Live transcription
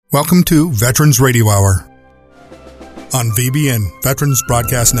Welcome to Veterans Radio Hour on VBN, Veterans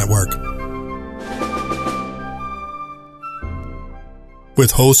Broadcast Network,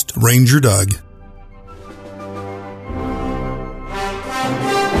 with host Ranger Doug.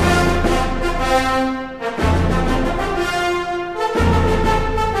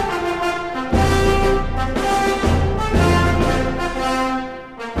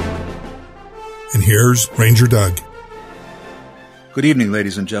 And here's Ranger Doug. Good evening,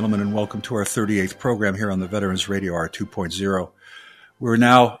 ladies and gentlemen, and welcome to our 38th program here on the Veterans Radio Hour 2.0. We're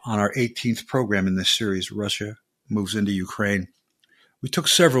now on our 18th program in this series, Russia Moves into Ukraine. We took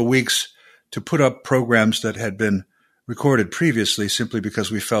several weeks to put up programs that had been recorded previously simply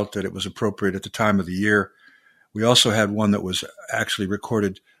because we felt that it was appropriate at the time of the year. We also had one that was actually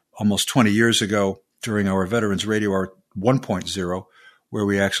recorded almost 20 years ago during our Veterans Radio Hour 1.0, where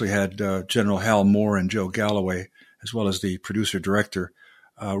we actually had General Hal Moore and Joe Galloway, as well as the producer-director,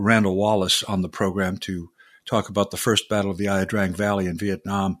 Randall Wallace, on the program to talk about the first battle of the Ia Drang Valley in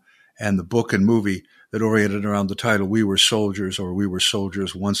Vietnam and the book and movie that oriented around the title We Were Soldiers, or We Were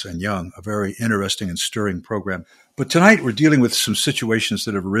Soldiers Once and Young, a very interesting and stirring program. But tonight we're dealing with some situations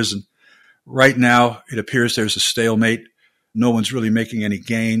that have arisen. Right now, it appears there's a stalemate. No one's really making any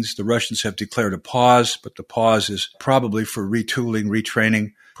gains. The Russians have declared a pause, but the pause is probably for retooling,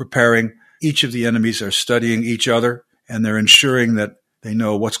 retraining, preparing. Each of the enemies are studying each other, and they're ensuring that they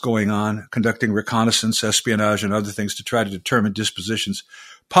know what's going on, conducting reconnaissance, espionage, and other things to try to determine dispositions.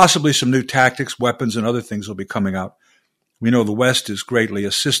 Possibly some new tactics, weapons, and other things will be coming out. We know the West is greatly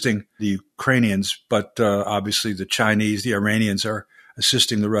assisting the Ukrainians, but obviously the Chinese, the Iranians are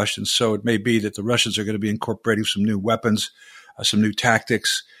assisting the Russians. So it may be that the Russians are going to be incorporating some new weapons, some new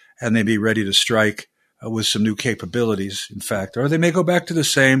tactics, and they may be ready to strike with some new capabilities, in fact. Or they may go back to the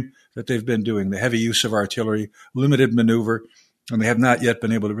same that they've been doing, the heavy use of artillery, limited maneuver, and they have not yet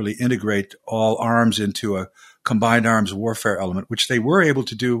been able to really integrate all arms into a combined arms warfare element, which they were able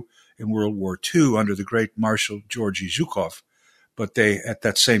to do in World War II under the great Marshal Georgy Zhukov. But they, at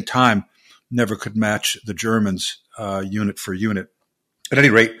that same time, never could match the Germans unit for unit. At any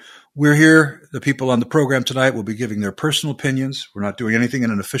rate, we're here. The people on the program tonight will be giving their personal opinions. We're not doing anything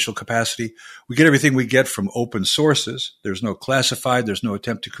in an official capacity. We get everything we get from open sources. There's no classified. There's no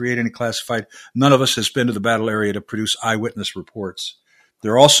attempt to create any classified. None of us has been to the battle area to produce eyewitness reports.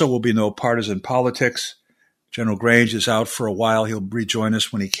 There also will be no partisan politics. General Grange is out for a while. He'll rejoin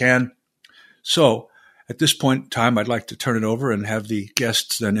us when he can. So at this point in time, I'd like to turn it over and have the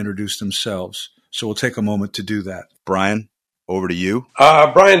guests then introduce themselves. So we'll take a moment to do that. Brian, over to you.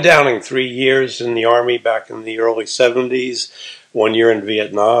 Brian Downing, 3 years in the Army back in the early 70s, 1 year in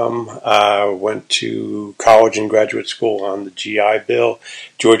Vietnam, went to college and graduate school on the GI Bill,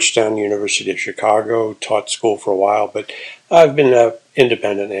 Georgetown University of Chicago, taught school for a while, but I've been an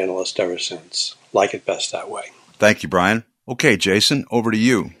independent analyst ever since. Like it best that way. Thank you, Brian. Okay, Jason, over to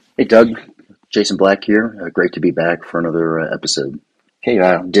you. Hey, Doug. Jason Black here. Great to be back for another episode. Okay,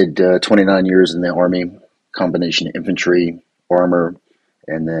 I did 29 years in the Army, combination of infantry, armor,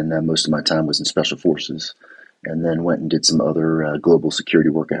 and then most of my time was in Special Forces, and then went and did some other global security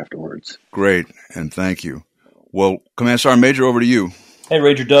work afterwards. Great, and thank you. Well, Command Sergeant Major, over to you. Hey,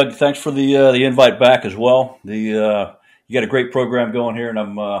 Ranger Doug, thanks for the invite back as well. You got a great program going here, and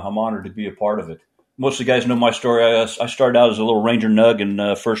I'm honored to be a part of it. Most of the guys know my story. I started out as a little Ranger Nug in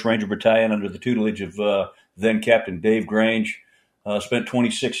 1st Ranger Battalion under the tutelage of then Captain Dave Grange. Spent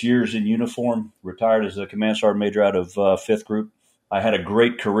 26 years in uniform, retired as a Command Sergeant Major out of 5th Group. I had a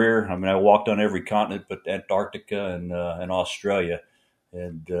great career. I mean, I walked on every continent but Antarctica and Australia,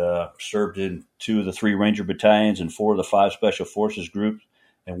 and served in 2 of the 3 Ranger Battalions and 4 of the 5 Special Forces groups,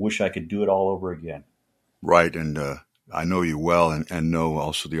 and wish I could do it all over again. Right, and I know you well, and know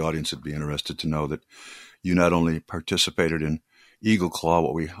also the audience would be interested to know that you not only participated in Eagle Claw,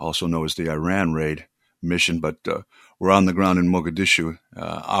 what we also know as the Iran raid mission, but we're on the ground in Mogadishu,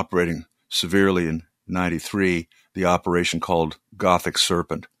 operating severely in 93, the operation called Gothic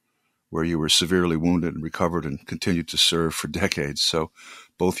Serpent, where you were severely wounded and recovered and continued to serve for decades. So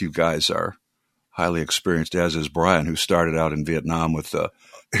both you guys are highly experienced, as is Brian, who started out in Vietnam with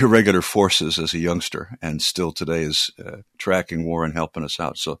irregular forces as a youngster and still today is tracking war and helping us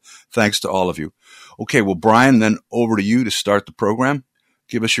out. So thanks to all of you. Okay, well, Brian, then over to you to start the program.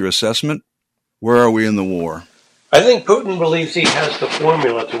 Give us your assessment. Where are we in the war? I think Putin believes he has the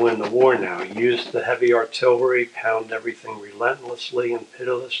formula to win the war now. Use the heavy artillery, pound everything relentlessly and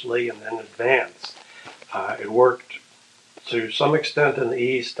pitilessly, and then advance. It worked to some extent in the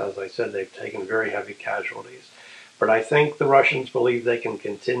East. As I said, they've taken very heavy casualties. But I think the Russians believe they can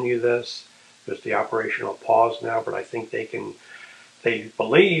continue this. There's the operational pause now, but I think they can They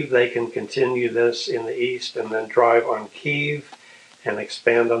believe they can continue this in the east and then drive on Kiev and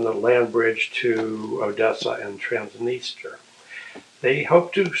expand on the land bridge to Odessa and Transnistria. They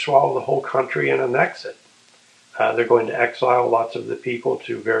hope to swallow the whole country and annex it. They're going to exile lots of the people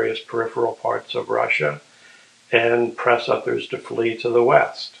to various peripheral parts of Russia and press others to flee to the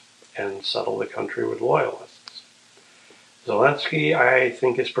west and settle the country with loyalists. Zelensky, I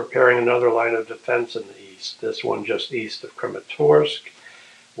think, is preparing another line of defense in the east, this one just east of Kramatorsk,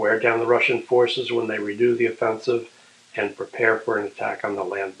 wear down the Russian forces when they renew the offensive, and prepare for an attack on the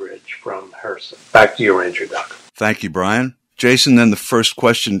land bridge from Kherson. Back to you, Ranger Doug. Thank you, Brian. Jason, then the first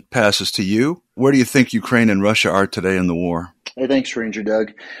question passes to you. Where do you think Ukraine and Russia are today in the war? Hey, thanks, Ranger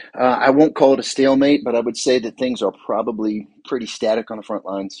Doug. I won't call it a stalemate, but I would say that things are probably pretty static on the front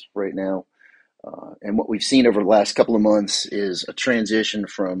lines right now. And what we've seen over the last couple of months is a transition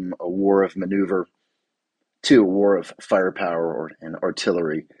from a war of maneuver to a war of firepower and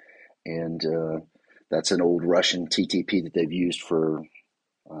artillery. And that's an old Russian TTP that they've used for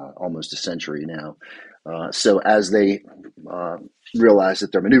almost a century now. So as they realized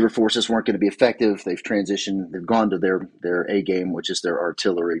that their maneuver forces weren't going to be effective, they've transitioned, they've gone to their A game, which is their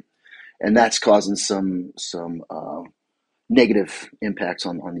artillery. And that's causing some negative impacts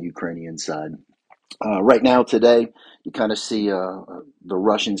on the Ukrainian side. Right now, today, you kind of see the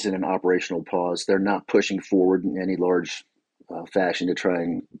Russians in an operational pause. They're not pushing forward in any large fashion to try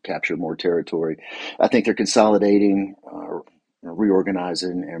and capture more territory. I think they're consolidating,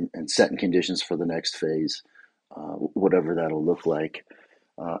 reorganizing, and setting conditions for the next phase, whatever that'll look like.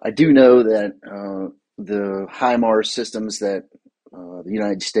 I do know that the HIMARS systems that the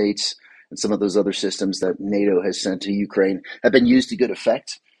United States and some of those other systems that NATO has sent to Ukraine have been used to good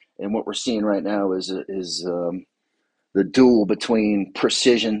effect. And what we're seeing right now is the duel between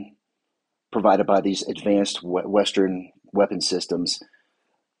precision provided by these advanced Western weapon systems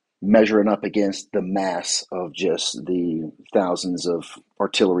measuring up against the mass of just the thousands of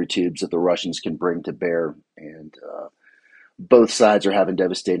artillery tubes that the Russians can bring to bear. And both sides are having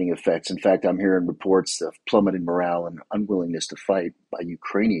devastating effects. In fact, I'm hearing reports of plummeting morale and unwillingness to fight by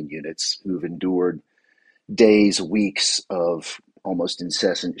Ukrainian units who've endured days, weeks of almost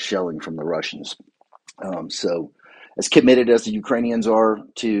incessant shelling from the Russians. So as committed as the Ukrainians are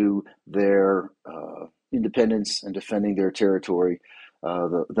to their independence and defending their territory,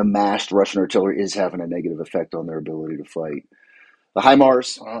 the massed Russian artillery is having a negative effect on their ability to fight. The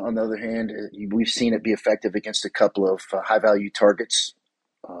HIMARS, on the other hand, we've seen it be effective against a couple of high-value targets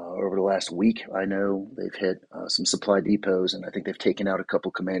over the last week. I know they've hit some supply depots, and I think they've taken out a couple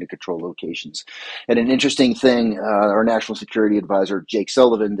command and control locations. And an interesting thing, our National Security Advisor, Jake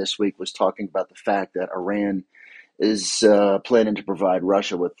Sullivan, this week was talking about the fact that Iran is planning to provide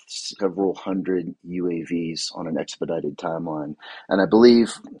Russia with several hundred UAVs on an expedited timeline. And I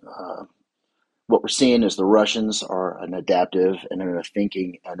believe what we're seeing is the Russians are an adaptive and a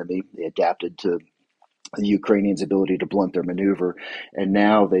thinking enemy. They adapted to the Ukrainians' ability to blunt their maneuver. And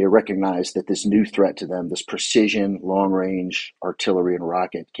now they recognize that this new threat to them, this precision, long-range artillery and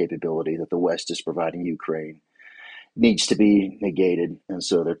rocket capability that the West is providing Ukraine, needs to be negated. And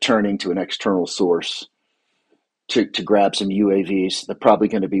so they're turning to an external source to grab some UAVs. They're probably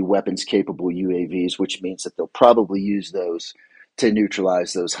going to be weapons-capable UAVs, which means that they'll probably use those to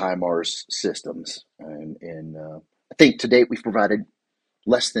neutralize those HIMARS systems. And I think to date we've provided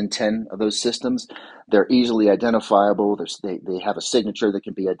less than 10 of those systems. They're easily identifiable. They have a signature that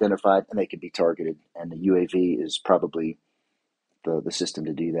can be identified, and they can be targeted. And the UAV is probably the system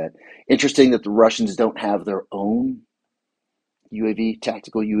to do that. Interesting that the Russians don't have their own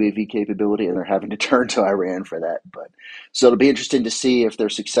tactical UAV capability, and they're having to turn to Iran for that. But so it'll be interesting to see if they're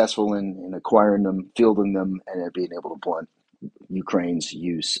successful in acquiring them, fielding them, and being able to blunt Ukraine's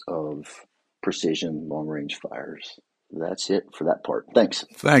use of precision long-range fires. That's it for that part. Thanks.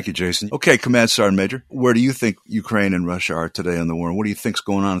 Thank you, Jason. Okay, Command Sergeant Major, where do you think Ukraine and Russia are today in the war? And what do you think's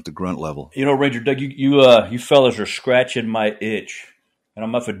going on at the grunt level? You know, Ranger Doug, you fellas are scratching my itch, and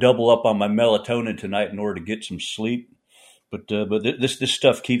I'm going to have to double up on my melatonin tonight in order to get some sleep. But this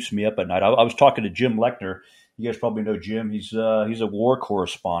stuff keeps me up at night. I was talking to Jim Lechner. You guys probably know Jim. He's a war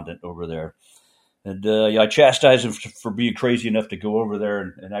correspondent over there. And I chastise him for being crazy enough to go over there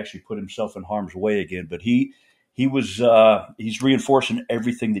and actually put himself in harm's way again. But he's reinforcing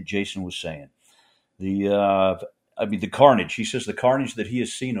everything that Jason was saying. The carnage. He says the carnage that he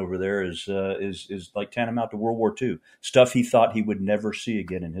has seen over there is like tantamount to World War II. Stuff he thought he would never see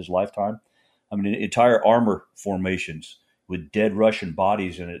again in his lifetime. I mean, entire armor formations with dead Russian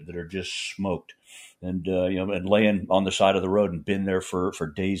bodies in it that are just smoked, and and laying on the side of the road and been there for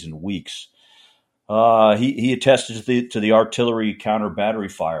days and weeks. He attested to the artillery counter battery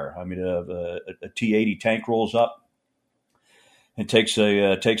fire. I mean, a T-80 tank rolls up and takes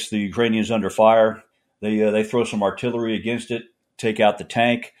the Ukrainians under fire. They throw some artillery against it, take out the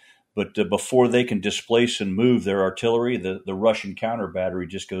tank, but before they can displace and move their artillery, the Russian counter battery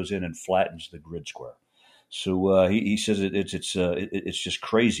just goes in and flattens the grid square. So he says it's just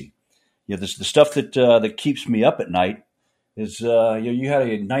crazy. Yeah, the stuff that keeps me up at night is you had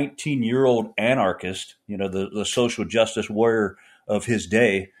a 19-year-old anarchist, the social justice warrior of his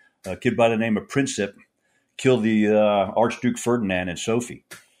day, a kid by the name of Princip, killed the Archduke Ferdinand and Sophie,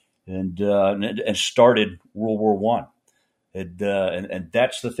 and started World War I. And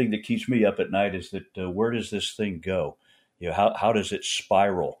that's the thing that keeps me up at night, is that where does this thing go? How does it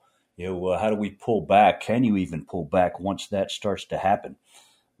spiral? How do we pull back? Can you even pull back once that starts to happen?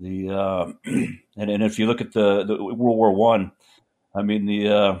 And if you look at the World War I mean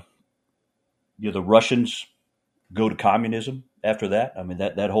the Russians go to communism after that. I mean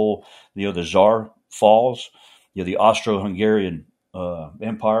that whole the Tsar falls, the Austro-Hungarian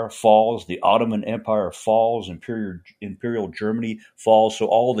Empire falls, the Ottoman Empire falls, Imperial Germany falls. So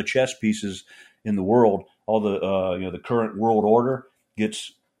all the chess pieces in the world, all the the current world order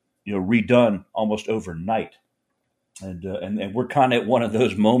gets redone almost overnight. And we're kind of at one of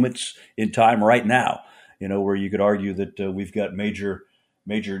those moments in time right now, where you could argue that we've got major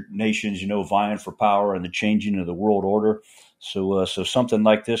nations, vying for power and the changing of the world order. So something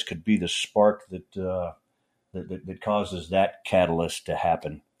like this could be the spark that causes that catalyst to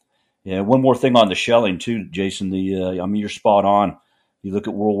happen. Yeah. One more thing on the shelling too, Jason. You're spot on. You look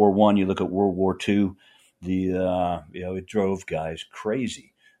at World War I, you look at World War II. It drove guys crazy.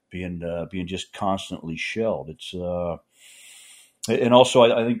 Being just constantly shelled. It's and also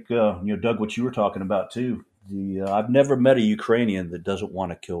I think Doug, what you were talking about too. I've never met a Ukrainian that doesn't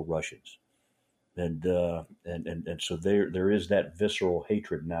want to kill Russians, and so there is that visceral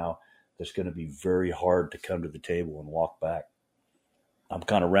hatred now that's going to be very hard to come to the table and walk back. I'm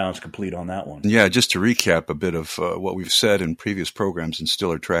kind of rounds complete on that one. Yeah, just to recap a bit of what we've said in previous programs and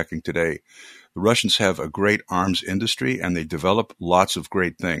still are tracking today. The Russians have a great arms industry and they develop lots of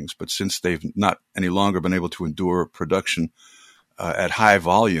great things. But since they've not any longer been able to endure production at high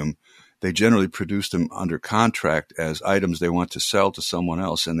volume, they generally produce them under contract as items they want to sell to someone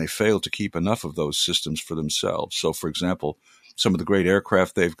else, and they fail to keep enough of those systems for themselves. So, for example, some of the great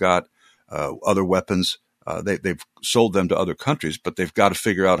aircraft they've got, other weapons, they've sold them to other countries, but they've got to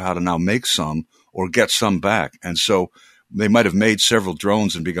figure out how to now make some or get some back. And so they might have made several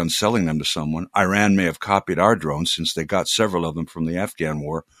drones and begun selling them to someone. Iran may have copied our drones since they got several of them from the Afghan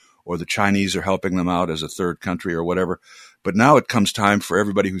war, or the Chinese are helping them out as a third country or whatever. But now it comes time for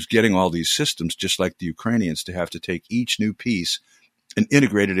everybody who's getting all these systems, just like the Ukrainians, to have to take each new piece and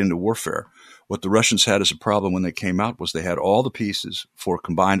integrate it into warfare. What the Russians had as a problem when they came out was they had all the pieces for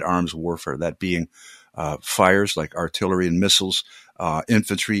combined arms warfare, that being fires like artillery and missiles,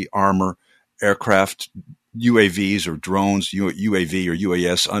 infantry, armor, aircraft, UAVs or drones, UAV or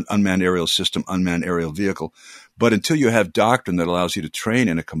UAS, unmanned aerial system, unmanned aerial vehicle. But until you have doctrine that allows you to train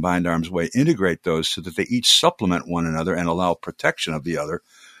in a combined arms way, integrate those so that they each supplement one another and allow protection of the other,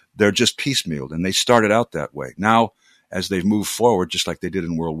 they're just piecemealed. And they started out that way. Now, as they've moved forward, just like they did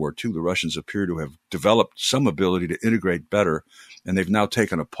in World War II, the Russians appear to have developed some ability to integrate better, and they've now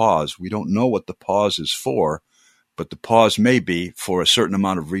taken a pause. We don't know what the pause is for, but the pause may be for a certain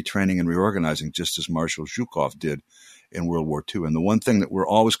amount of retraining and reorganizing, just as Marshal Zhukov did in World War II. And the one thing that we're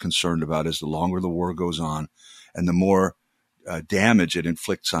always concerned about is the longer the war goes on and the more damage it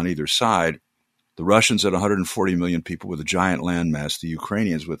inflicts on either side. The Russians at 140 million people with a giant landmass, the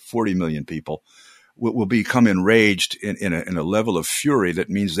Ukrainians with 40 million people, will become enraged in a level of fury that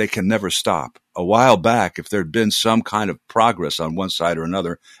means they can never stop. A while back, if there had been some kind of progress on one side or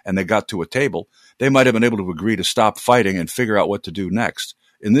another and they got to a table, they might have been able to agree to stop fighting and figure out what to do next.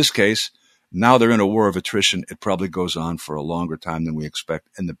 In this case, now they're in a war of attrition. It probably goes on for a longer time than we expect.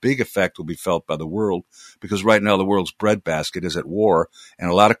 And the big effect will be felt by the world, because right now the world's breadbasket is at war, and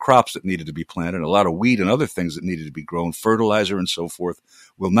a lot of crops that needed to be planted, a lot of wheat and other things that needed to be grown, fertilizer and so forth,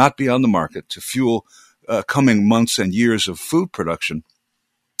 will not be on the market to fuel coming months and years of food production,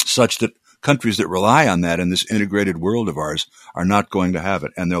 such that countries that rely on that in this integrated world of ours are not going to have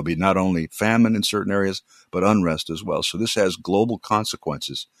it. And there'll be not only famine in certain areas, but unrest as well. So this has global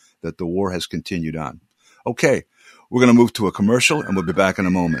consequences that the war has continued on. Okay, we're going to move to a commercial, and we'll be back in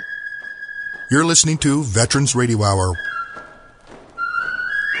a moment. You're listening to Veterans Radio Hour.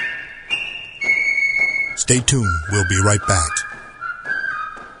 Stay tuned. We'll be right back.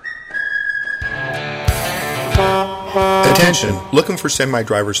 Attention, looking for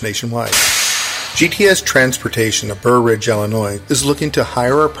semi-drivers nationwide. GTS Transportation of Burr Ridge, Illinois is looking to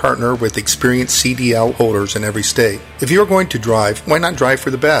hire or partner with experienced CDL holders in every state. If you are going to drive, why not drive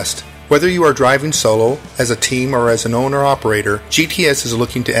for the best? Whether you are driving solo, as a team, or as an owner-operator, GTS is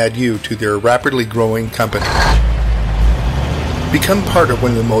looking to add you to their rapidly growing company. Become part of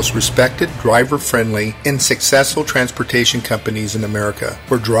one of the most respected, driver-friendly, and successful transportation companies in America,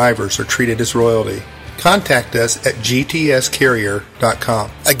 where drivers are treated as royalty. Contact us at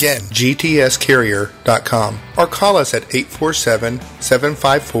gtscarrier.com. Again, gtscarrier.com. Or call us at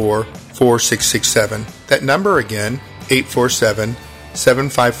 847-754-4667. That number again,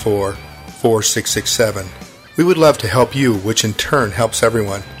 847-754-4667. We would love to help you, which in turn helps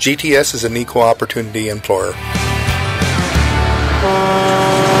everyone. GTS is an equal opportunity employer.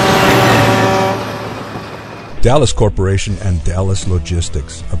 Dallas Corporation and Dallas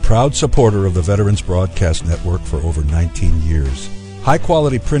Logistics, a proud supporter of the Veterans Broadcast Network for over 19 years.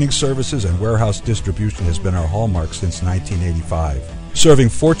 High-quality printing services and warehouse distribution has been our hallmark since 1985, serving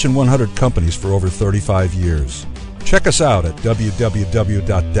Fortune 100 companies for over 35 years. Check us out at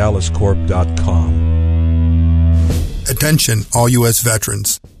www.dallascorp.com. Attention, all U.S.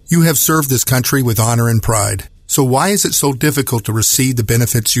 veterans. You have served this country with honor and pride. So why is it so difficult to receive the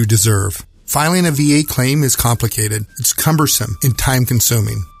benefits you deserve? Filing a VA claim is complicated. It's cumbersome and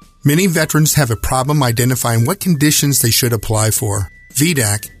time-consuming. Many veterans have a problem identifying what conditions they should apply for.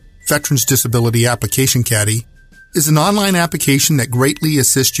 VDAC, Veterans Disability Application Caddy, is an online application that greatly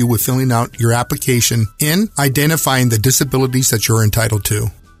assists you with filling out your application and identifying the disabilities that you're entitled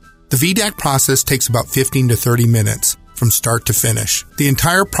to. The VDAC process takes about 15 to 30 minutes. From start to finish. The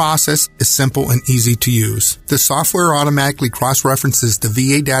entire process is simple and easy to use. The software automatically cross-references the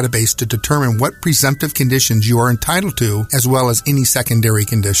VA database to determine what presumptive conditions you are entitled to, as well as any secondary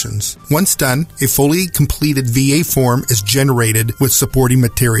conditions. Once done, a fully completed VA form is generated with supporting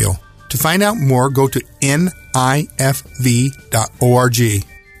material. To find out more, go to nifv.org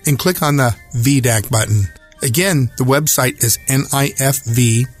and click on the VDAC button. Again, the website is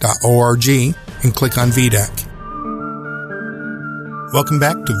nifv.org and click on VDAC. Welcome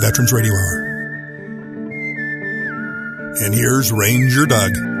back to Veterans Radio Hour. And here's Ranger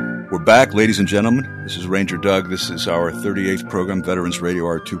Doug. We're back, ladies and gentlemen. This is Ranger Doug. This is our 38th program, Veterans Radio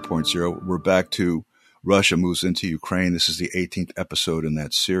Hour 2.0. We're back to Russia Moves into Ukraine. This is the 18th episode in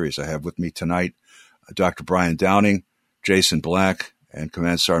that series. I have with me tonight Dr. Brian Downing, Jason Black, and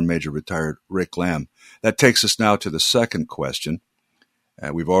Command Sergeant Major retired Rick Lamb. That takes us now to the second question.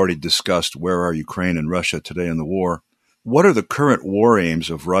 We've already discussed where are Ukraine and Russia today in the war. What are the current war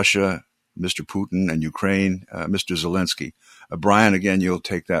aims of Russia, Mr. Putin, and Ukraine, Mr. Zelensky? Brian, again, you'll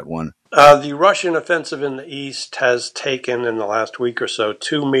take that one. The Russian offensive in the east has taken, in the last week or so,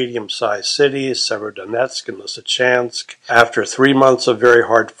 2 medium-sized cities, Severodonetsk and Lysychansk. After 3 months of very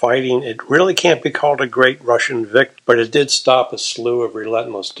hard fighting, it really can't be called a great Russian victory, but it did stop a slew of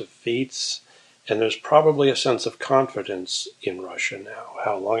relentless defeats. And there's probably a sense of confidence in Russia now.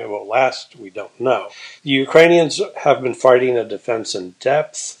 How long it will last, we don't know. The Ukrainians have been fighting a defense in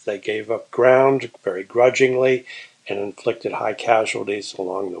depth. They gave up ground very grudgingly and inflicted high casualties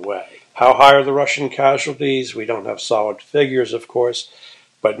along the way. How high are the Russian casualties? We don't have solid figures, of course,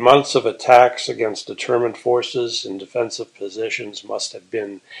 but months of attacks against determined forces in defensive positions must have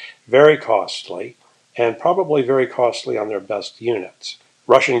been very costly, and probably very costly on their best units.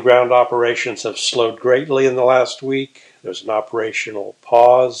 Russian ground operations have slowed greatly in the last week. There's an operational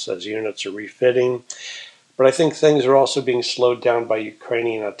pause as units are refitting. But I think things are also being slowed down by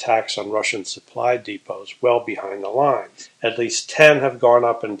Ukrainian attacks on Russian supply depots well behind the lines. At least 10 have gone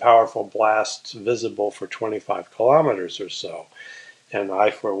up in powerful blasts visible for 25 kilometers or so. And I,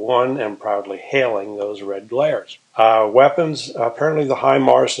 for one, am proudly hailing those red glares. Weapons, apparently the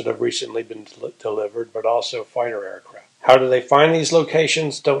HIMARS that have recently been delivered, but also fighter aircraft. How do they find these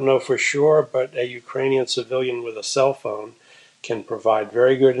locations? Don't know for sure, but a Ukrainian civilian with a cell phone can provide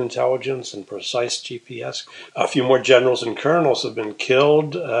very good intelligence and precise GPS. A few more generals and colonels have been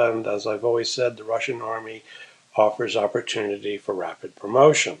killed, and as I've always said, the Russian army offers opportunity for rapid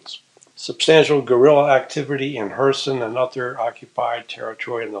promotions. Substantial guerrilla activity in Kherson and other occupied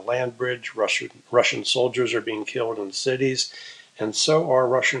territory in the land bridge. Russian soldiers are being killed in cities, and so are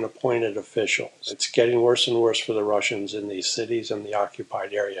Russian appointed officials. It's getting worse and worse for the Russians in these cities and the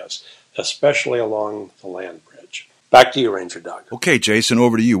occupied areas, especially along the land bridge. Back to you, Ranger Doug. Okay, Jason,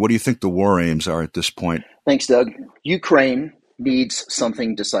 over to you. What do you think the war aims are at this point? Thanks, Doug. Ukraine needs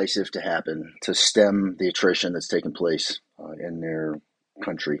something decisive to happen to stem the attrition that's taken place in their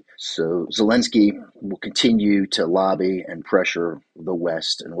country. So Zelensky will continue to lobby and pressure the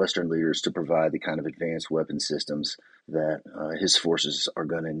West and Western leaders to provide the kind of advanced weapon systems that his forces are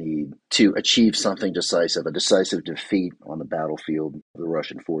going to need to achieve something decisive, a decisive defeat on the battlefield of the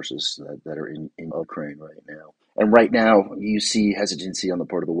Russian forces that are in Ukraine right now. And right now, you see hesitancy on the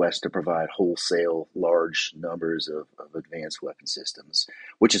part of the West to provide wholesale large numbers of advanced weapon systems,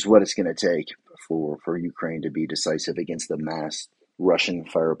 which is what it's going to take for Ukraine to be decisive against the mass Russian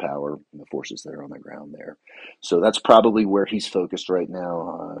firepower and the forces that are on the ground there. So that's probably where he's focused right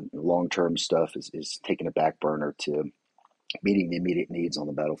now. Long-term stuff is taking a back burner to meeting the immediate needs on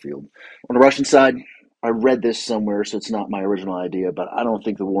the battlefield. On the Russian side, I read this somewhere, so it's not my original idea, but I don't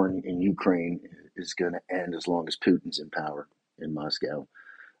think the war in Ukraine is going to end as long as Putin's in power in Moscow.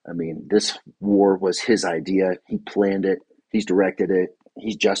 I mean, this war was his idea. He planned it. He's directed it.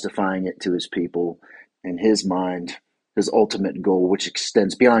 He's justifying it to his people. In his mind, his ultimate goal, which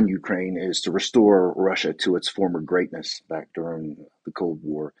extends beyond Ukraine, is to restore Russia to its former greatness back during the Cold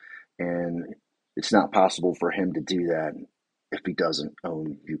War. And it's not possible for him to do that if he doesn't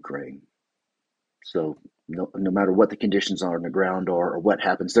own Ukraine. So no matter what the conditions are on the ground or what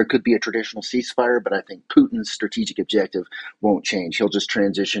happens, there could be a traditional ceasefire, but I think Putin's strategic objective won't change. He'll just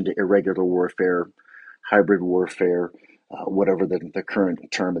transition to irregular warfare, hybrid warfare, whatever the current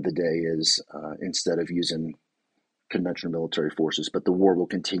term of the day is, instead of using conventional military forces. But the war will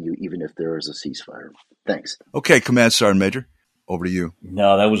continue even if there is a ceasefire. Thanks. Okay, Command Sergeant Major, over to you.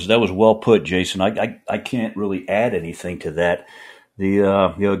 No, that was well put, Jason. I can't really add anything to that.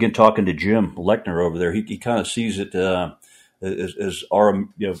 Again, talking to Jim Lechner over there, he kind of sees it as our,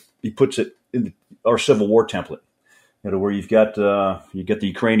 he puts it in our Civil War template, where you've got the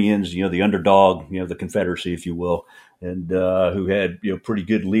Ukrainians, the underdog, the Confederacy, if you will, and who had pretty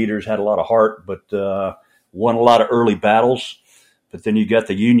good leaders, had a lot of heart, but won a lot of early battles. But then you got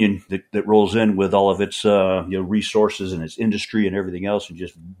the Union that rolls in with all of its resources and its industry and everything else, and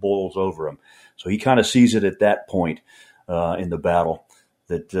just boils over them. So he kind of sees it at that point in the battle.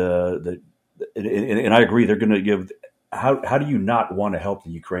 And I agree. They're going to give. How do you not want to help the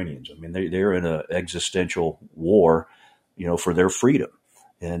Ukrainians? I mean, they're in an existential war, for their freedom,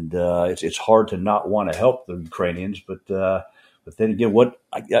 and it's hard to not want to help the Ukrainians, But then again, what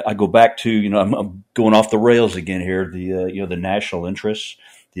I go back to, I'm going off the rails again here. The national interests,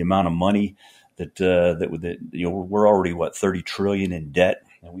 the amount of money that we're already $30 trillion in debt,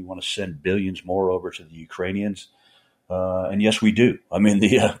 and we want to send billions more over to the Ukrainians. And yes, we do. I mean,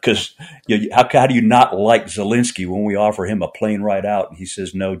 because how do you not like Zelensky when we offer him a plane ride out and he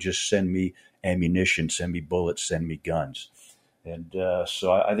says, no, just send me ammunition, send me bullets, send me guns. And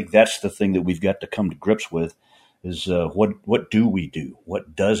so I think that's the thing that we've got to come to grips with. Is what do we do?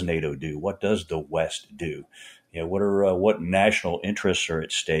 What does NATO do? What does the West do? What national interests are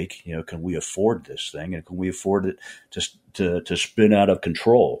at stake? Can we afford this thing, and can we afford it to spin out of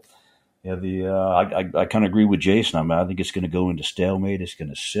control? I kind of agree with Jason. I think it's going to go into stalemate. It's going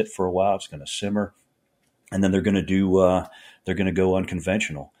to sit for a while. It's going to simmer, and then they're going to go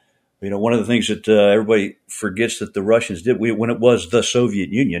unconventional. One of the things that everybody forgets that the Russians did when it was the Soviet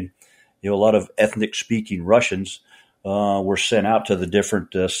Union. A lot of ethnic-speaking Russians were sent out to the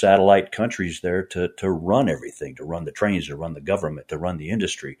different satellite countries there to run everything, to run the trains, to run the government, to run the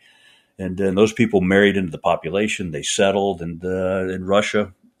industry. And those people married into the population. They settled, and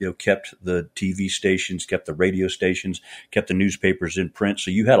Russia, kept the TV stations, kept the radio stations, kept the newspapers in print.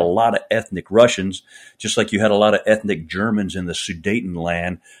 So you had a lot of ethnic Russians, just like you had a lot of ethnic Germans in the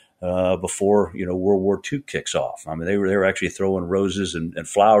Sudetenland. Before World War II kicks off. I mean, they were actually throwing roses and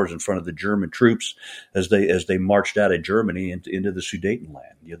flowers in front of the German troops as they marched out of Germany into the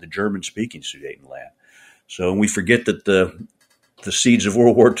Sudetenland, the German-speaking Sudetenland. So we forget that the seeds of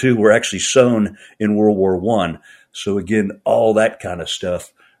World War II were actually sown in World War I. So again, all that kind of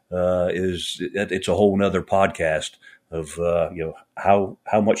stuff it's a whole nother podcast of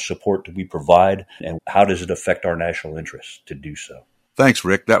how much support do we provide and how does it affect our national interests to do so. Thanks,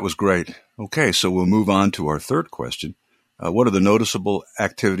 Rick. That was great. Okay, so we'll move on to our third question. What are the noticeable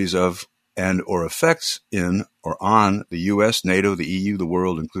activities of and or effects in or on the U.S., NATO, the EU, the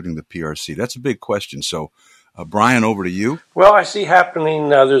world, including the PRC? That's a big question. So, Brian, over to you. Well, I see happening,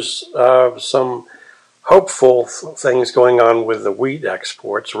 there's some hopeful things going on with the wheat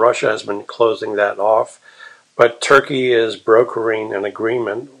exports. Russia has been closing that off, but Turkey is brokering an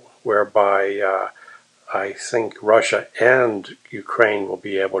agreement whereby I think Russia and Ukraine will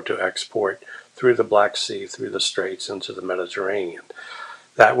be able to export through the Black Sea, through the Straits, into the Mediterranean.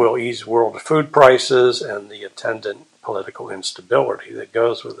 That will ease world food prices and the attendant political instability that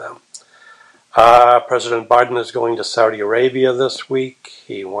goes with them. President Biden is going to Saudi Arabia this week.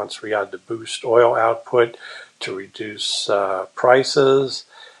 He wants Riyadh to boost oil output to reduce prices.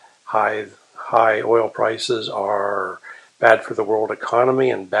 High oil prices are bad for the world economy,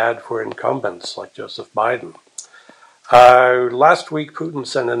 and bad for incumbents like Joseph Biden. Last week, Putin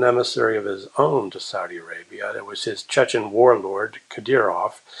sent an emissary of his own to Saudi Arabia. It was his Chechen warlord,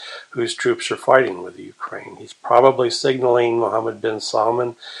 Kadyrov, whose troops are fighting with Ukraine. He's probably signaling Mohammed bin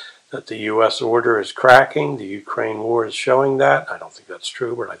Salman that the U.S. order is cracking. The Ukraine war is showing that. I don't think that's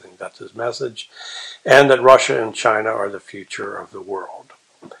true, but I think that's his message. And that Russia and China are the future of the world.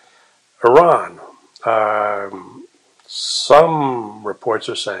 Iran. Some reports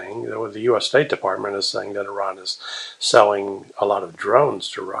are saying, the U.S. State Department is saying that Iran is selling a lot of drones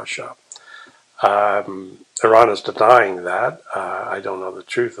to Russia. Iran is denying that. I don't know the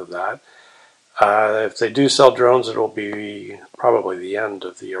truth of that. If they do sell drones, it will be probably the end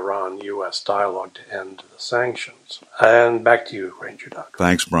of the Iran-U.S. dialogue to end the sanctions. And back to you, Ranger Doug.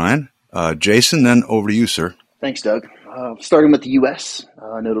 Thanks, Brian. Jason, then over to you, sir. Thanks, Doug. Starting with the U.S.,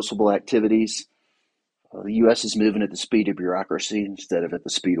 noticeable activities. The U.S. is moving at the speed of bureaucracy instead of at the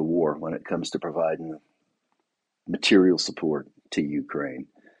speed of war when it comes to providing material support to Ukraine.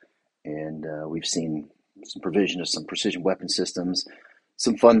 And we've seen some provision of some precision weapon systems,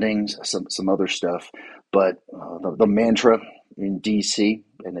 some fundings, some other stuff. But the mantra in D.C.,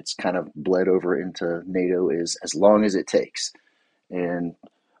 and it's kind of bled over into NATO, is as long as it takes. And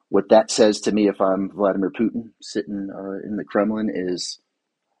what that says to me, if I'm Vladimir Putin sitting in the Kremlin, is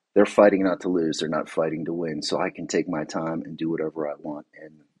they're fighting not to lose. They're not fighting to win. So I can take my time and do whatever I want.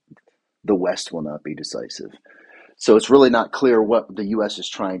 And the West will not be decisive. So it's really not clear what the U.S. is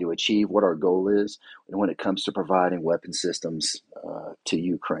trying to achieve, what our goal is, and when it comes to providing weapon systems to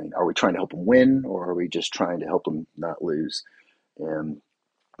Ukraine. Are we trying to help them win, or are we just trying to help them not lose? And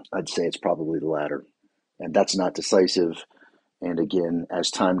I'd say it's probably the latter. And that's not decisive. And again,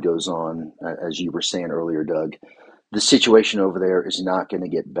 as time goes on, as you were saying earlier, Doug, the situation over there is not going to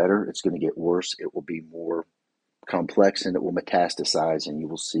get better. It's going to get worse. It will be more complex, and it will metastasize, and you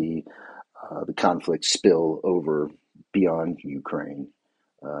will see the conflict spill over beyond Ukraine.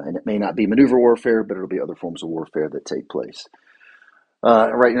 And it may not be maneuver warfare, but it'll be other forms of warfare that take place.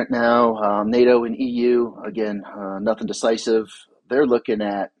 Right now, NATO and EU, again, nothing decisive. They're looking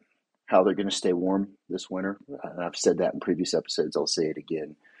at how they're going to stay warm this winter. I've said that in previous episodes. I'll say it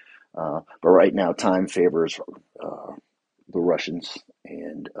again. But right now, time favors the Russians,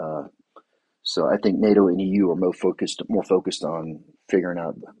 and so I think NATO and EU are more focused on figuring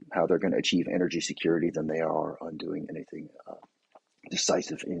out how they're going to achieve energy security than they are on doing anything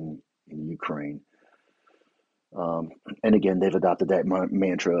decisive in Ukraine. And again, they've adopted that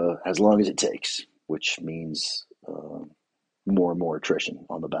mantra: as long as it takes, which means more and more attrition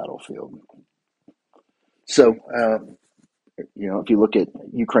on the battlefield. So. If you look at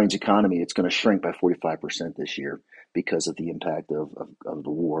Ukraine's economy, it's going to shrink by 45% this year because of the impact of the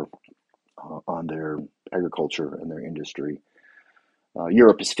war on their agriculture and their industry.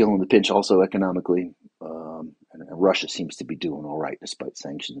 Europe is feeling the pinch also economically, and Russia seems to be doing all right despite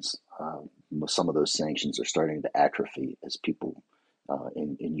sanctions. Some of those sanctions are starting to atrophy as people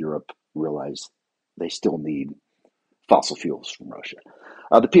in Europe realize they still need fossil fuels from Russia.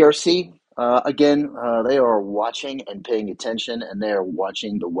 The PRC, again, they are watching and paying attention, and they are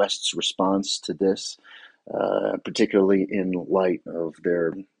watching the West's response to this, particularly in light of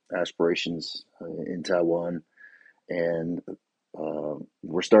their aspirations in Taiwan. And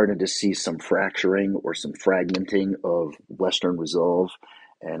we're starting to see some fracturing or some fragmenting of Western resolve,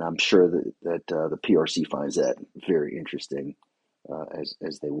 and I'm sure that the PRC finds that very interesting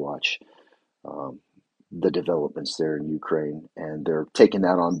as they watch the developments there in Ukraine, and they're taking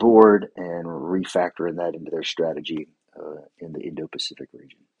that on board and refactoring that into their strategy in the Indo-Pacific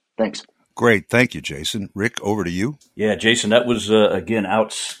region. Thanks. Great. Thank you, Jason. Rick, over to you. Yeah, Jason, that was, again,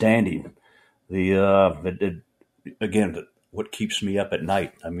 outstanding. Again, what keeps me up at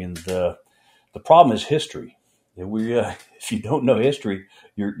night. I mean, the problem is history. If you don't know history,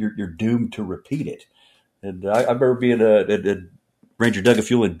 you're doomed to repeat it. And I remember being a Ranger Doug, if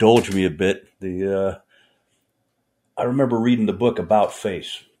you'll indulge me a bit, I remember reading the book About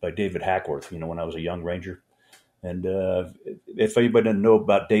Face by David Hackworth, when I was a young Ranger. And if anybody doesn't know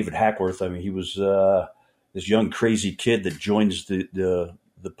about David Hackworth, I mean, he was this young crazy kid that joins the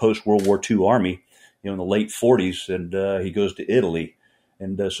post-World War II Army, in the late 40s, and he goes to Italy.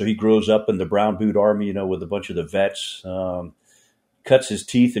 And so he grows up in the Brown Boot Army, with a bunch of the vets, cuts his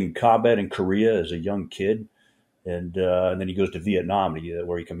teeth in combat in Korea as a young kid. And then he goes to Vietnam,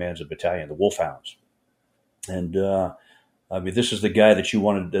 where he commands a battalion, the Wolfhounds. And I mean, this is the guy that you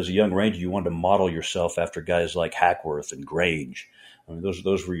wanted, as a young Ranger, you wanted to model yourself after guys like Hackworth and Grange. I mean,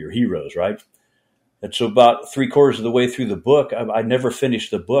 those were your heroes, right? And so about 3/4 of the way through the book, I never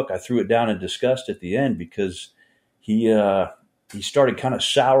finished the book. I threw it down in disgust at the end because he started kind of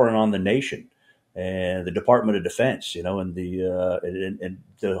souring on the nation and the Department of Defense, and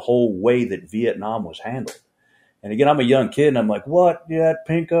the whole way that Vietnam was handled. And again, I'm a young kid, and I'm like, what? Yeah,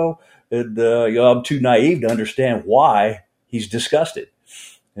 Pinko? And I'm too naive to understand why he's disgusted.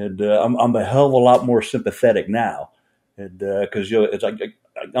 And I'm a hell of a lot more sympathetic now, and because it's like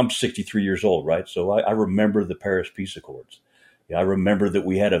I'm 63 years old, right? So I remember the Paris Peace Accords. I remember that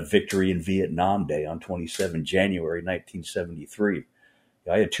we had a victory in Vietnam Day on 27 January 1973.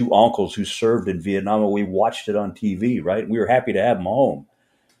 I had two uncles who served in Vietnam, and we watched it on TV, right? And we were happy to have them home.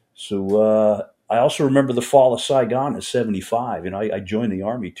 So I also remember the fall of Saigon in 75. I joined the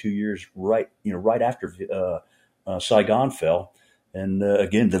Army 2 years right after Saigon fell. And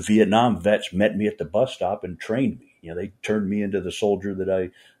again, the Vietnam vets met me at the bus stop and trained me. They turned me into the soldier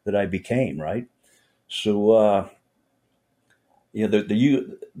that I became, right? So,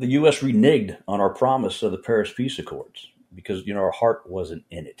 the U.S. reneged on our promise of the Paris Peace Accords because our heart wasn't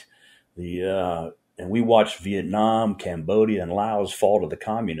in it. And we watched Vietnam, Cambodia, and Laos fall to the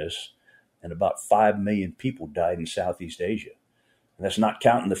communists, and about 5 million people died in Southeast Asia. And that's not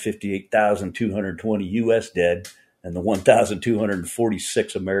counting the 58,220 U.S. dead and the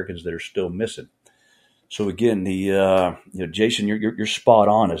 1,246 Americans that are still missing. So again, Jason, you're spot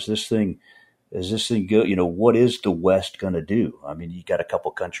on. As this thing go, what is the West going to do? I mean, you got a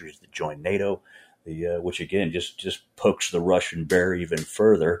couple countries that joined NATO, which again just pokes the Russian bear even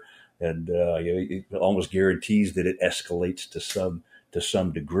further, and it almost guarantees that it escalates to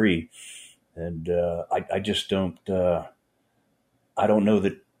some degree. And I just don't. I don't know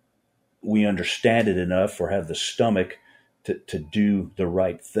that we understand it enough or have the stomach to do the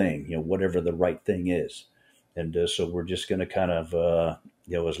right thing, whatever the right thing is. And so we're just going to kind of,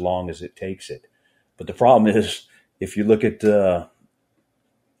 as long as it takes it. But the problem is, if you look at, I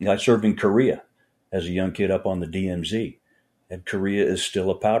served in Korea as a young kid up on the DMZ, and Korea is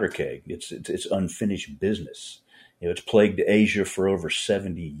still a powder keg. It's unfinished business. It's plagued Asia for over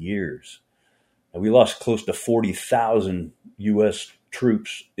 70 years. And we lost close to 40,000 U.S.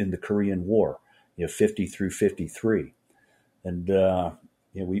 troops in the Korean War, 50 through 53. And,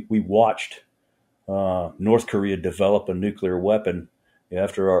 we watched North Korea develop a nuclear weapon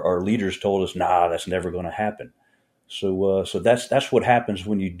after our leaders told us, nah, that's never going to happen. So that's what happens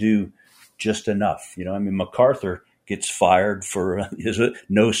when you do just enough. MacArthur gets fired for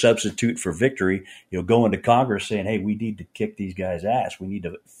no substitute for victory, going to Congress saying, hey, we need to kick these guys' ass. We need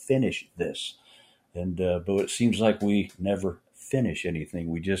to finish this. And but it seems like we never finish anything.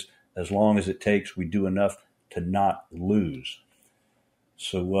 We just, as long as it takes, we do enough to not lose.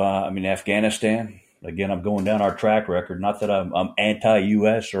 So, Afghanistan, again, I'm going down our track record. Not that I'm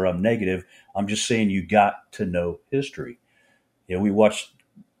anti-U.S. or I'm negative. I'm just saying you got to know history. We watched,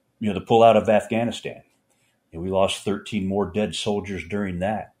 the pullout of Afghanistan. We lost 13 more dead soldiers during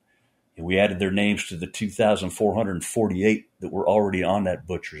that. And we added their names to the 2,448 that were already on that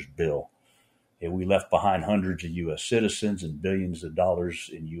butcher's bill. And we left behind hundreds of U.S. citizens and billions of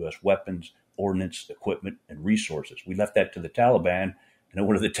dollars in U.S. weapons, ordnance, equipment, and resources. We left that to the Taliban. And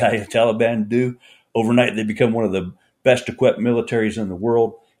what did the Taliban do? Overnight, they become one of the best equipped militaries in the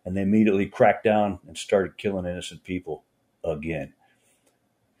world, and they immediately cracked down and started killing innocent people again.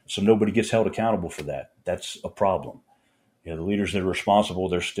 So nobody gets held accountable for that. That's a problem. The leaders that are responsible,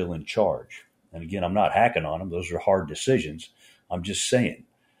 they're still in charge. And again, I'm not hacking on them. Those are hard decisions. I'm just saying.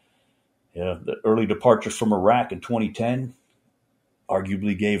 The early departure from Iraq in 2010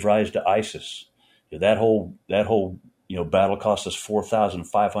 arguably gave rise to ISIS. That whole battle cost us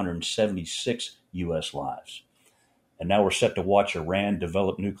 4,576 U.S. lives. And now we're set to watch Iran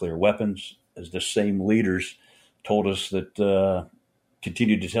develop nuclear weapons, as the same leaders told us that,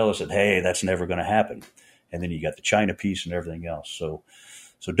 continued to tell us that, hey, that's never going to happen. And then you got the China piece and everything else. So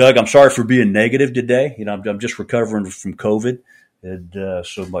Doug, I'm sorry for being negative today. I'm just recovering from COVID. And I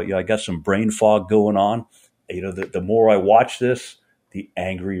got some brain fog going on. The more I watch this, the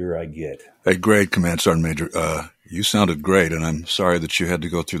angrier I get. Hey, great, Command Sergeant Major. You sounded great, and I'm sorry that you had to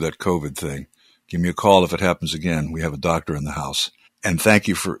go through that COVID thing. Give me a call if it happens again. We have a doctor in the house. And thank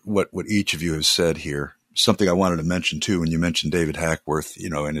you for what each of you has said here. Something I wanted to mention, too, when you mentioned David Hackworth,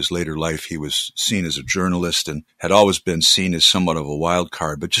 in his later life, he was seen as a journalist and had always been seen as somewhat of a wild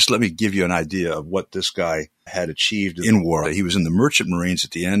card. But just let me give you an idea of what this guy had achieved in war. He was in the Merchant Marines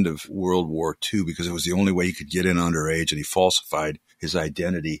at the end of World War II because it was the only way he could get in underage, and he falsified his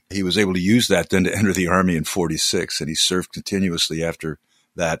identity. He was able to use that then to enter the Army in 46, and he served continuously after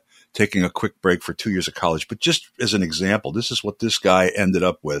that, taking a quick break for 2 years of college. But just as an example, this is what this guy ended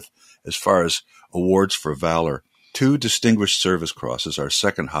up with as far as awards for valor. 2 Distinguished Service Crosses, our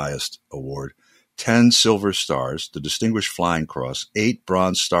second highest award, 10 Silver Stars, the Distinguished Flying Cross, 8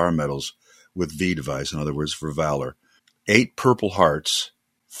 Bronze Star Medals with V device, in other words, for valor, 8 Purple Hearts,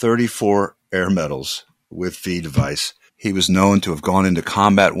 34 Air Medals with V device. He was known to have gone into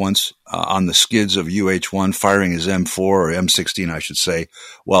combat once on the skids of UH-1, firing his M4 or M16, I should say,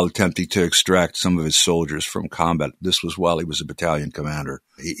 while attempting to extract some of his soldiers from combat. This was while he was a battalion commander.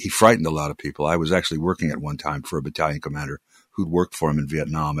 He frightened a lot of people. I was actually working at one time for a battalion commander who'd worked for him in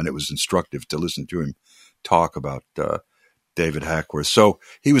Vietnam, and it was instructive to listen to him talk about David Hackworth. So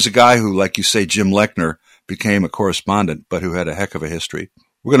he was a guy who, like you say, Jim Lechner, became a correspondent, but who had a heck of a history.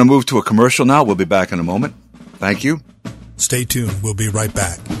 We're going to move to a commercial now. We'll be back in a moment. Thank you. Stay tuned. We'll be right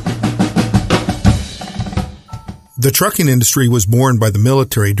back. The trucking industry was born by the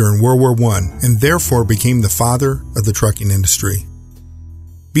military during World War I and therefore became the father of the trucking industry.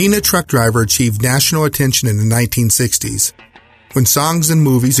 Being a truck driver achieved national attention in the 1960s, when songs and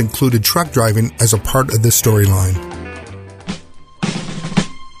movies included truck driving as a part of the storyline.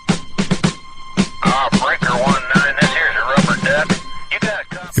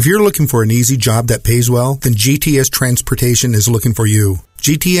 If you're looking for an easy job that pays well, then GTS Transportation is looking for you.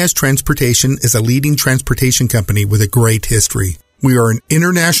 GTS Transportation is a leading transportation company with a great history. We are an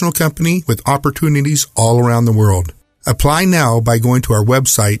international company with opportunities all around the world. Apply now by going to our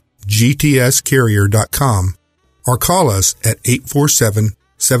website, gtscarrier.com, or call us at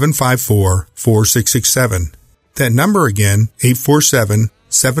 847-754-4667. That number again,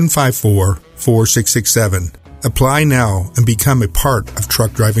 847-754-4667. Apply now and become a part of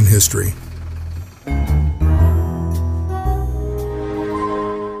truck driving history.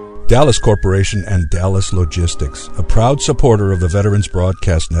 Dallas Corporation and Dallas Logistics, a proud supporter of the Veterans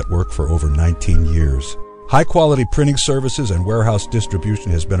Broadcast Network for over 19 years. High-quality printing services and warehouse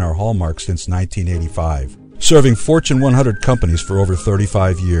distribution has been our hallmark since 1985, serving Fortune 100 companies for over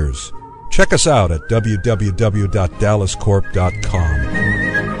 35 years. Check us out at www.dallascorp.com.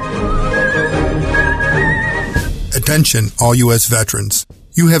 Attention, all U.S. veterans.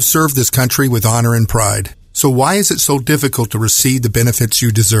 You have served this country with honor and pride. So why is it so difficult to receive the benefits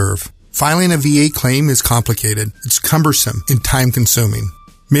you deserve? Filing a VA claim is complicated. It's cumbersome and time-consuming.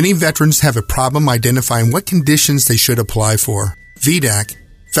 Many veterans have a problem identifying what conditions they should apply for. VDAC,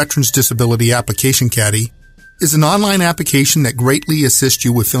 Veterans Disability Application Caddy, is an online application that greatly assists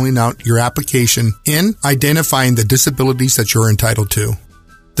you with filling out your application and identifying the disabilities that you're entitled to.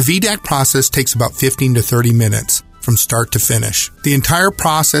 The VDAC process takes about 15 to 30 minutes from start to finish. The entire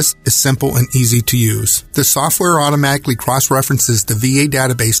process is simple and easy to use. The software automatically cross-references the VA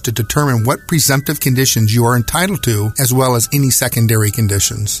database to determine what presumptive conditions you are entitled to, as well as any secondary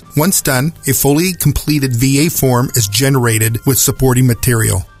conditions. Once done, a fully completed VA form is generated with supporting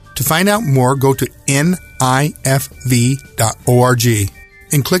material. To find out more, go to nifv.org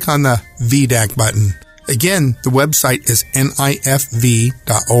and click on the VDAC button. Again, the website is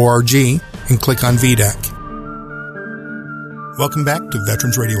nifv.org and click on VDAC. Welcome back to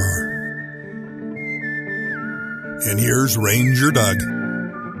Veterans Radio Hour. And here's Ranger Doug.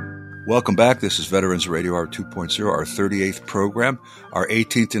 Welcome back. This is Veterans Radio Hour 2.0, our 38th program, our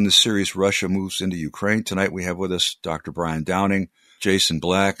 18th in the series, Russia Moves into Ukraine. Tonight we have with us Dr. Brian Downing, Jason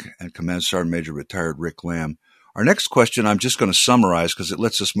Black, and Command Sergeant Major retired Rick Lamb. Our next question, I'm just going to summarize because it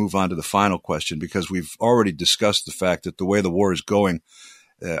lets us move on to the final question, because we've already discussed the fact that the way the war is going,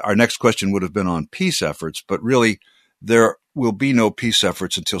 our next question would have been on peace efforts, but really there will be no peace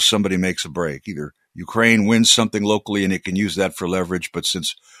efforts until somebody makes a break. Either Ukraine wins something locally and it can use that for leverage, but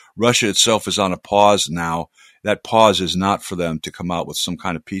since Russia itself is on a pause now, that pause is not for them to come out with some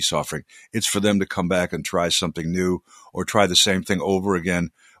kind of peace offering. It's for them to come back and try something new or try the same thing over again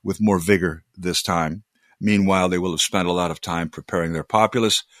with more vigor this time. Meanwhile, they will have spent a lot of time preparing their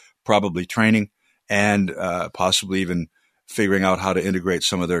populace, probably training, and possibly even figuring out how to integrate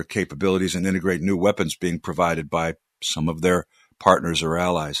some of their capabilities and integrate new weapons being provided by some of their partners or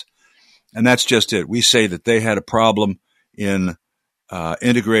allies. And that's just it. We say that they had a problem in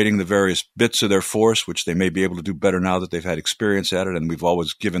integrating the various bits of their force, which they may be able to do better now that they've had experience at it, and we've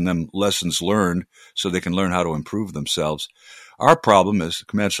always given them lessons learned so they can learn how to improve themselves. Our problem, as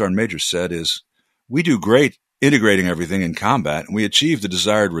Command Sergeant Major said, is we do great integrating everything in combat, and we achieve the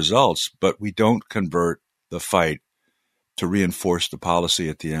desired results, but we don't convert the fight to reinforce the policy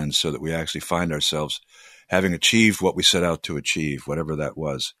at the end so that we actually find ourselves having achieved what we set out to achieve, whatever that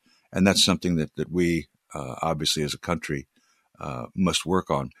was. And that's something that we, obviously as a country, must work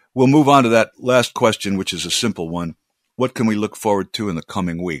on. We'll move on to that last question, which is a simple one. What can we look forward to in the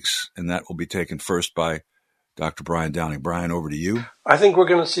coming weeks? And that will be taken first by Dr. Brian Downing. Brian, over to you. I think we're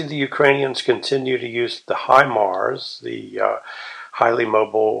going to see the Ukrainians continue to use the HIMARS, the highly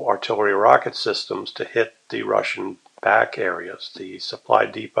mobile artillery rocket systems to hit the Russian back areas, the supply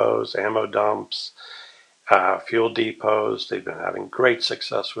depots, ammo dumps, fuel depots. They've been having great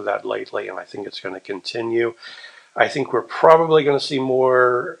success with that lately, and I think it's going to continue. I think we're probably going to see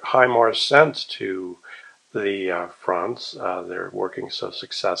more HIMARS sent to the fronts. They're working so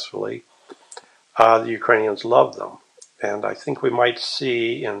successfully. The Ukrainians love them. And I think we might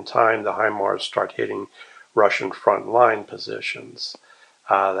see in time the HIMARS start hitting Russian frontline positions.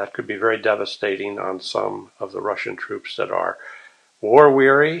 That could be very devastating on some of the Russian troops that are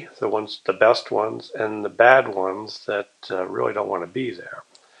war-weary, the best ones, and the bad ones that really don't want to be there.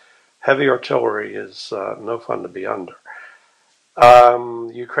 Heavy artillery is no fun to be under.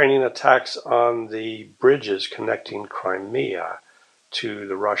 Ukrainian attacks on the bridges connecting Crimea to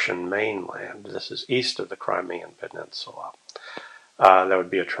the Russian mainland. This is east of the Crimean Peninsula. That would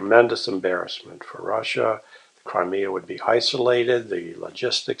be a tremendous embarrassment for Russia. Crimea would be isolated. The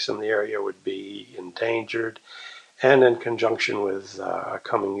logistics in the area would be endangered. And in conjunction with a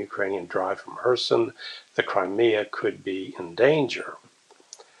coming Ukrainian drive from Kherson, the Crimea could be in danger.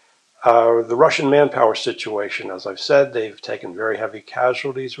 The Russian manpower situation, as I've said, they've taken very heavy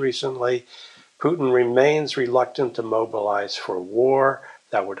casualties recently. Putin remains reluctant to mobilize for war.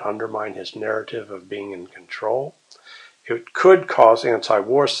 That would undermine his narrative of being in control. It could cause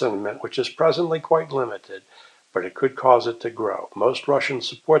anti-war sentiment, which is presently quite limited, but it could cause it to grow. Most Russians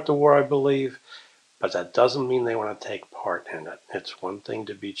support the war, I believe, but that doesn't mean they want to take part in it. It's one thing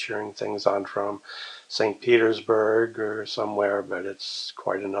to be cheering things on from St. Petersburg or somewhere, but it's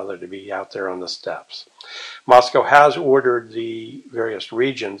quite another to be out there on the steppes. Moscow has ordered the various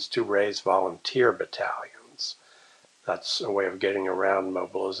regions to raise volunteer battalions. That's a way of getting around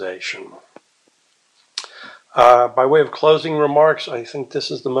mobilization. By way of closing remarks, I think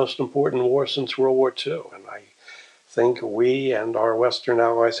this is the most important war since World War II, and I think we and our Western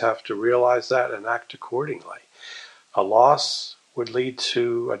allies have to realize that and act accordingly. A loss would lead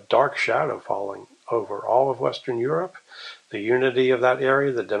to a dark shadow falling over all of Western Europe. The unity of that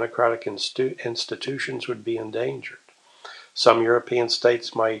area, the democratic institutions would be endangered. Some European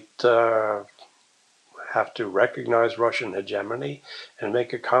states might have to recognize Russian hegemony and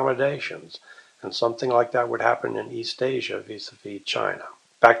make accommodations. And something like that would happen in East Asia vis-a-vis China.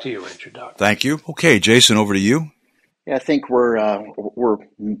 Back to you, Ranger Doug. Thank you. Okay, Jason, over to you. Yeah, I think we're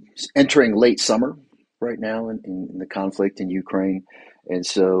entering late summer right now in the conflict in Ukraine. And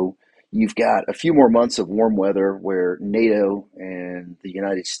so you've got a few more months of warm weather where NATO and the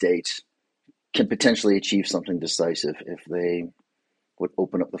United States can potentially achieve something decisive if they would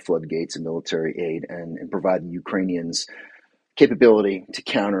open up the floodgates of military aid and provide the Ukrainians capability to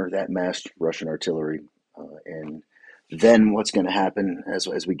counter that massed Russian artillery. And then what's going to happen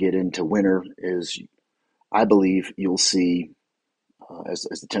as we get into winter is, I believe you'll see, as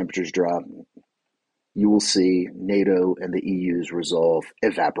the temperatures drop, you will see NATO and the EU's resolve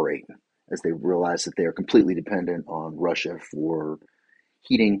evaporate as they realize that they are completely dependent on Russia for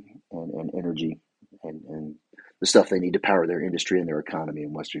heating and energy and the stuff they need to power their industry and their economy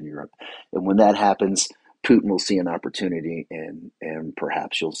in Western Europe. And when that happens, Putin will see an opportunity and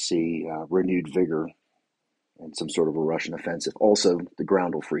perhaps you'll see renewed vigor and some sort of a Russian offensive. Also, the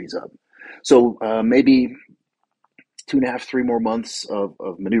ground will freeze up. So maybe 2.5, 3 more months of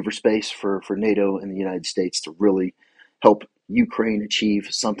maneuver space for NATO and the United States to really help Ukraine achieve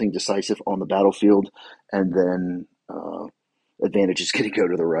something decisive on the battlefield. And then advantage is going to go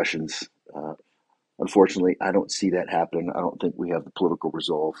to the Russians. Unfortunately, I don't see that happen. I don't think we have the political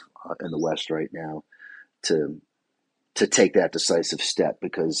resolve in the West right now to take that decisive step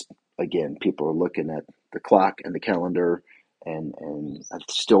because, again, people are looking at the clock and the calendar, and I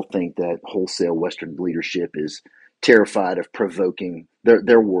still think that wholesale Western leadership is terrified of provoking,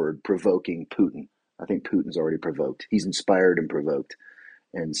 their word, provoking Putin. I think Putin's already provoked. He's inspired and provoked,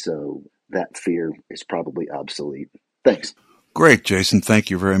 and so that fear is probably obsolete. Thanks. Great, Jason.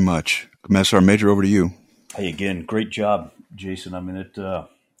 Thank you very much. Commissar Major, over to you. Hey, again, great job, Jason. I mean,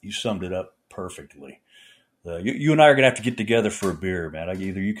 you summed it up perfectly. You and I are going to have to get together for a beer, man.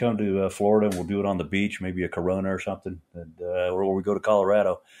 Either you come to Florida and we'll do it on the beach, maybe a Corona or something, or we go to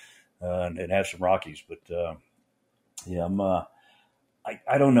Colorado and have some Rockies. But yeah,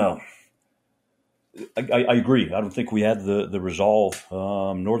 I don't know. I agree. I don't think we have the resolve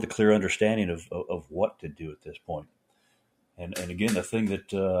nor the clear understanding of what to do at this point. And again, the thing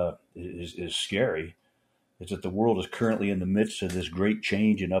that is scary is that the world is currently in the midst of this great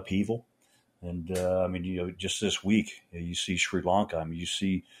change and upheaval. And I mean, just this week, you see Sri Lanka. I mean, you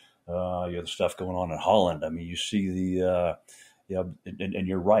see the stuff going on in Holland. I mean, you see and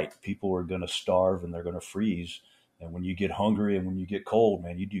you're right. People are going to starve and they're going to freeze And when you get hungry and when you get cold,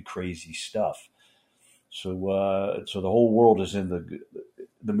 man, you do crazy stuff. So so the whole world is in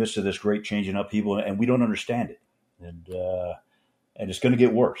the midst of this great change and upheaval, and we don't understand it. And it's going to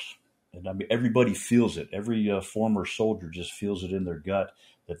get worse. And I mean, everybody feels it. Every former soldier just feels it in their gut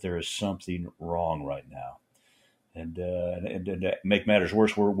that there is something wrong right now. And to make matters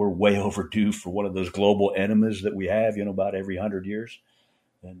worse, we're way overdue for one of those global enemies that we have, about every 100 years.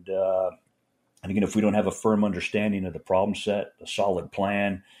 And again, if we don't have a firm understanding of the problem set, a solid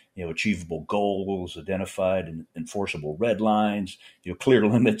plan, achievable goals, identified and enforceable red lines, clear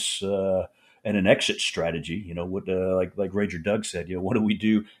limits, and an exit strategy, what like Ranger Doug said, what do we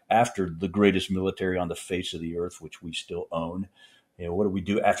do after the greatest military on the face of the earth, which we still own? What do we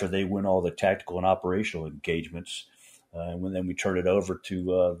do after they win all the tactical and operational engagements? And then we turn it over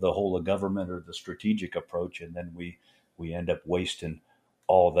to the whole of government or the strategic approach, and then we end up wasting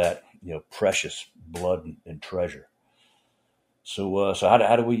all that precious blood and treasure. So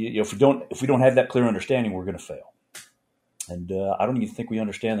how do we if we don't have that clear understanding, we're going to fail. And I don't even think we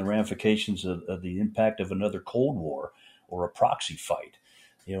understand the ramifications of the impact of another Cold War or a proxy fight.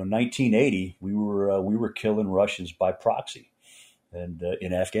 In 1980, we were killing Russians by proxy, and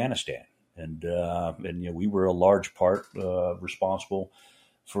in Afghanistan, and we were a large part responsible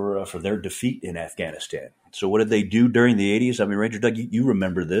for their defeat in Afghanistan. So what did they do during the 80s? I mean, Ranger Doug, you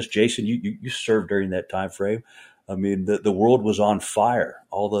remember this. Jason, you served during that time frame. I mean, the world was on fire.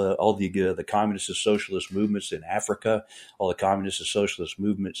 All the communist and socialist movements in Africa, all the communist and socialist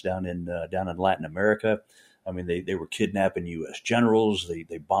movements down in Latin America. I mean, they were kidnapping U.S. generals.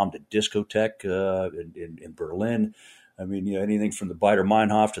 They bombed a discotheque in Berlin. I mean, anything from the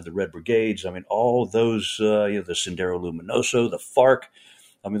Baader-Meinhof to the Red Brigades. I mean, all those, the Sendero Luminoso, the FARC.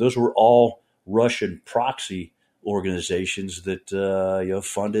 I mean, those were all Russian proxy organizations that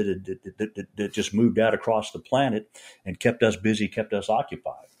funded and that just moved out across the planet and kept us busy, kept us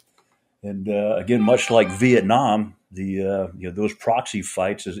occupied. And again, much like Vietnam, those proxy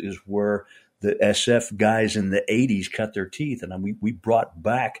fights is where the SF guys in the 80s cut their teeth. And we brought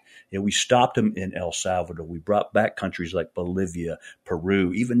back, we stopped them in El Salvador. We brought back countries like Bolivia,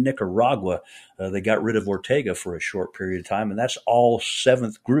 Peru, even Nicaragua. They got rid of Ortega for a short period of time, and that's all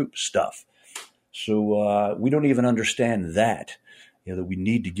seventh group stuff. So we don't even understand that, that we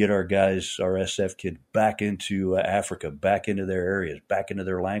need to get our guys, our SF kids, back into Africa, back into their areas, back into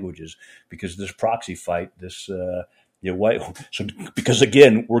their languages, because this proxy fight, because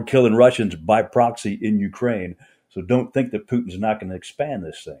again, we're killing Russians by proxy in Ukraine. So don't think that Putin's not going to expand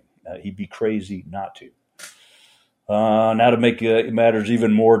this thing. He'd be crazy not to. Now to make matters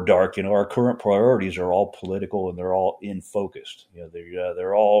even more dark, our current priorities are all political and they're all in focused.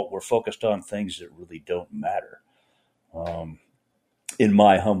 We're focused on things that really don't matter, in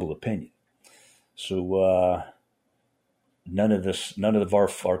my humble opinion. So none of our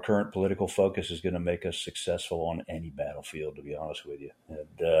current political focus is going to make us successful on any battlefield, to be honest with you.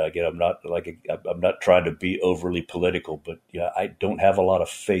 And again, I'm not trying to be overly political, but I don't have a lot of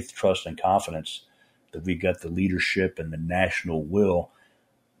faith, trust, and confidence that we got the leadership and the national will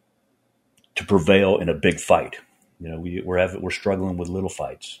to prevail in a big fight. We're struggling with little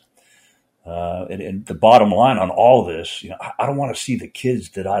fights. And the bottom line on all this, I don't want to see the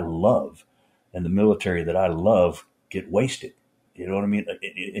kids that I love and the military that I love get wasted. You know what I mean?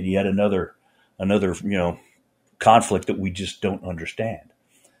 And yet another conflict that we just don't understand.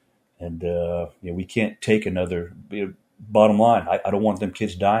 And we can't take another. Bottom line, I don't want them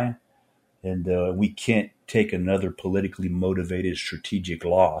kids dying. And we can't take another politically motivated strategic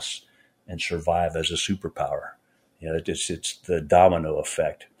loss and survive as a superpower. It's the domino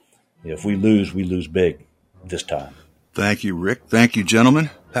effect. If we lose big this time. Thank you, Rick. Thank you,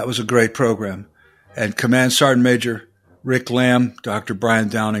 gentlemen. That was a great program. And Command Sergeant Major Rick Lamb, Dr. Brian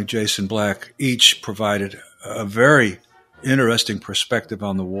Downing, Jason Black, each provided a very interesting perspective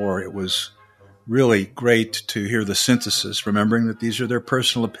on the war. It was really great to hear the synthesis, remembering that these are their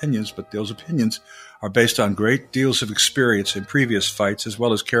personal opinions, but those opinions are based on great deals of experience in previous fights, as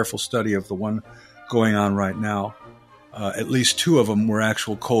well as careful study of the one going on right now. At least two of them were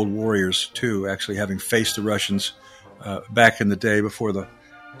actual Cold Warriors, too, actually having faced the Russians back in the day before the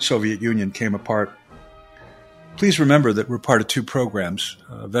Soviet Union came apart. Please remember that we're part of two programs,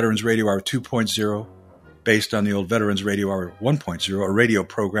 Veterans Radio Hour 2.0, based on the old Veterans Radio Hour 1.0, a radio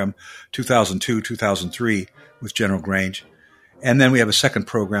program, 2002-2003, with General Grange. And then we have a second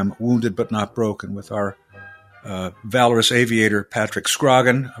program, Wounded But Not Broken, with our valorous aviator, Patrick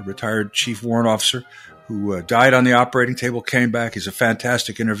Scroggin, a retired chief warrant officer who died on the operating table, came back. He's a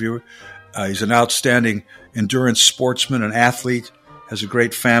fantastic interviewer. He's an outstanding endurance sportsman, an athlete, has a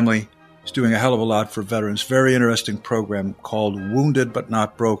great family, is doing a hell of a lot for veterans. Very interesting program called Wounded But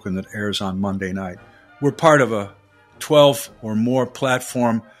Not Broken that airs on Monday night. We're part of a 12 or more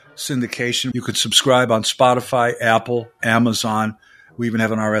platform syndication. You could subscribe on Spotify, Apple, Amazon. We even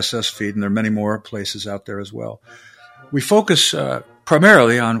have an RSS feed, and there are many more places out there as well. We focus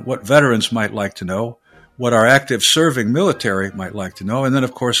primarily on what veterans might like to know, what our active serving military might like to know, and then,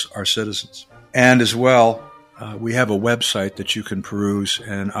 of course, our citizens. And as well, we have a website that you can peruse,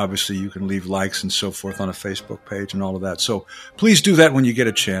 and obviously you can leave likes and so forth on a Facebook page and all of that. So please do that when you get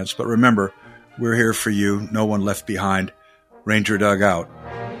a chance. But remember, we're here for you. No one left behind. Ranger Doug out.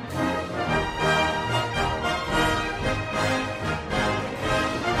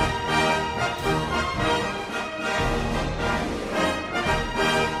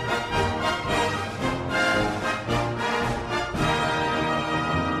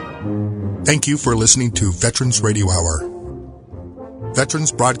 Thank you for listening to Veterans Radio Hour.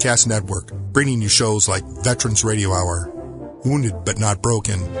 Veterans Broadcast Network, bringing you shows like Veterans Radio Hour, Wounded But Not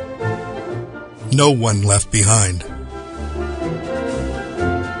Broken, No One Left Behind,